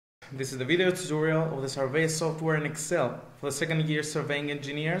this is the video tutorial of the survey software in Excel for the second year surveying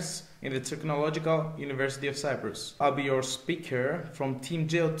engineers in the Technological University of Cyprus. I'll be your speaker from Team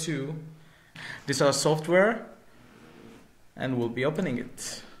Geo2. This is our software and we'll be opening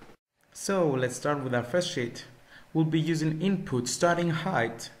it. So let's start with our first sheet. We'll be using input starting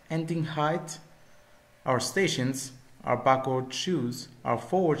height, ending height, our stations, our backward shoots, our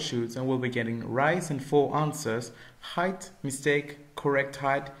forward shoots, and we'll be getting rise and fall answers, height, mistake, correct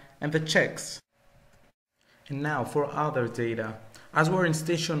height, and the checks. And now for other data. As we're in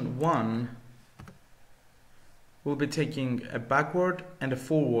station 1, we'll be taking a backward and a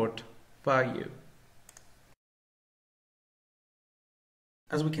forward value.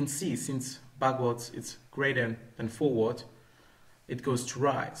 As we can see, since backwards is greater than forward, it goes to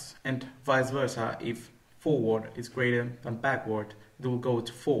rise, and vice versa. If forward is greater than backward, it will go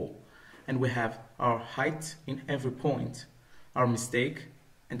to fall. And we have our height in every point, our mistake,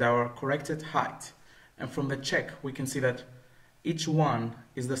 and our corrected height. And from the check, we can see that each one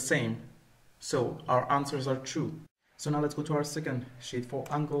is the same, so our answers are true. So now let's go to our second sheet for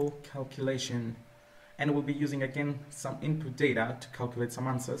angle calculation. And we'll be using again some input data to calculate some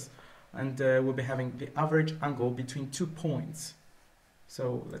answers. And we'll be having the average angle between 2 points.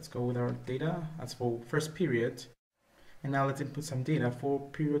 So let's go with our data as for first period. And now let's input some data for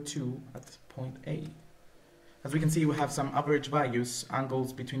period 2 at point A. As we can see, we have some average values,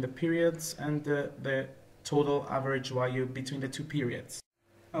 angles between the periods, and the total average value between the two periods.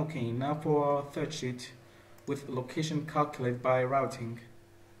 Okay, now for our third sheet with location calculated by routing.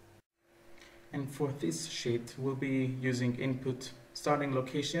 And for this sheet, we'll be using input starting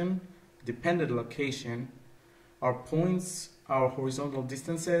location, dependent location, our points, our horizontal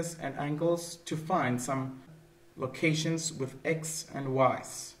distances and angles to find some locations with x and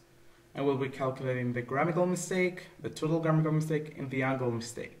y's. And we'll be calculating the grammatical mistake, the total grammatical mistake, and the angle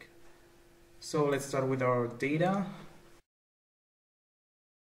mistake. So let's start with our data.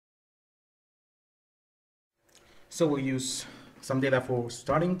 So we'll use some data for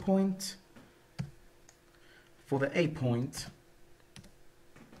starting point, for the A point,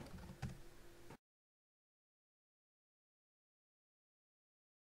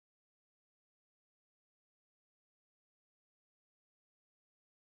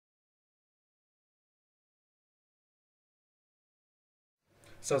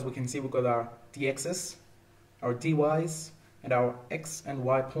 so as we can see, we've got our dx's, our dy's, and our x and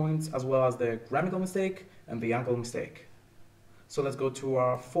y points, as well as the grammatical mistake and the angle mistake. So let's go to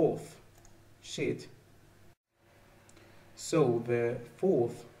our fourth sheet. So the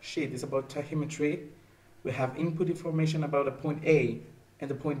fourth sheet is about tachymetry. We have input information about the point A and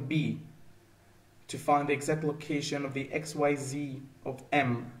the point B to find the exact location of the XYZ of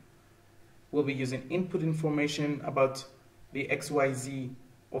M. We'll be using input information about the XYZ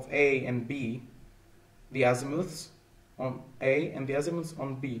of A and B, the azimuths on A and the azimuths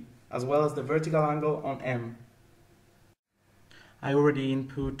on B, as well as the vertical angle on M. I already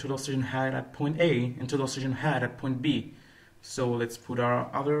input total station height at point A and total station height at point B. So let's put our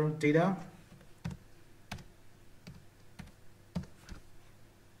other data.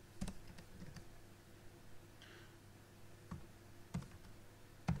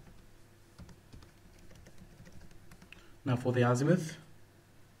 Now for the azimuth.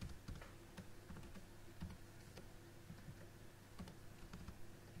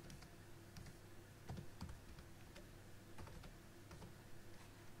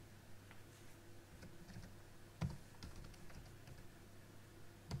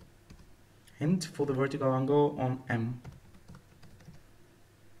 And for the vertical angle on M.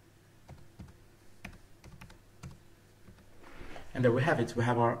 And there we have it. We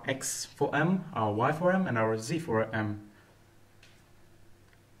have our X for M, our Y for M, and our Z for M.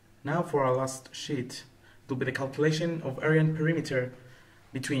 Now for our last sheet, it will be the calculation of area and perimeter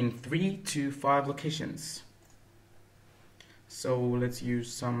between 3 to 5 locations. So let's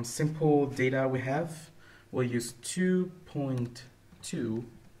use some simple data we have. We'll use 2.2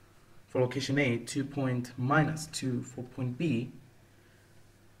 for location A, 2 minus 2 for point B,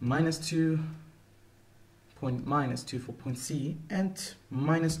 minus 2 minus 2 for point C, and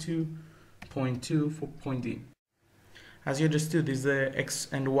minus 2.2 for point D. As you understood, these are the X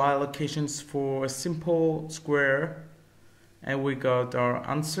and Y locations for a simple square, and we got our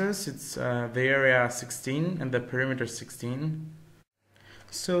answers. It's the area 16 and the perimeter 16.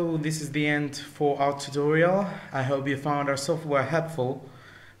 So this is the end for our tutorial. I hope you found our software helpful.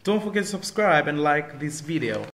 Don't forget to subscribe and like this video.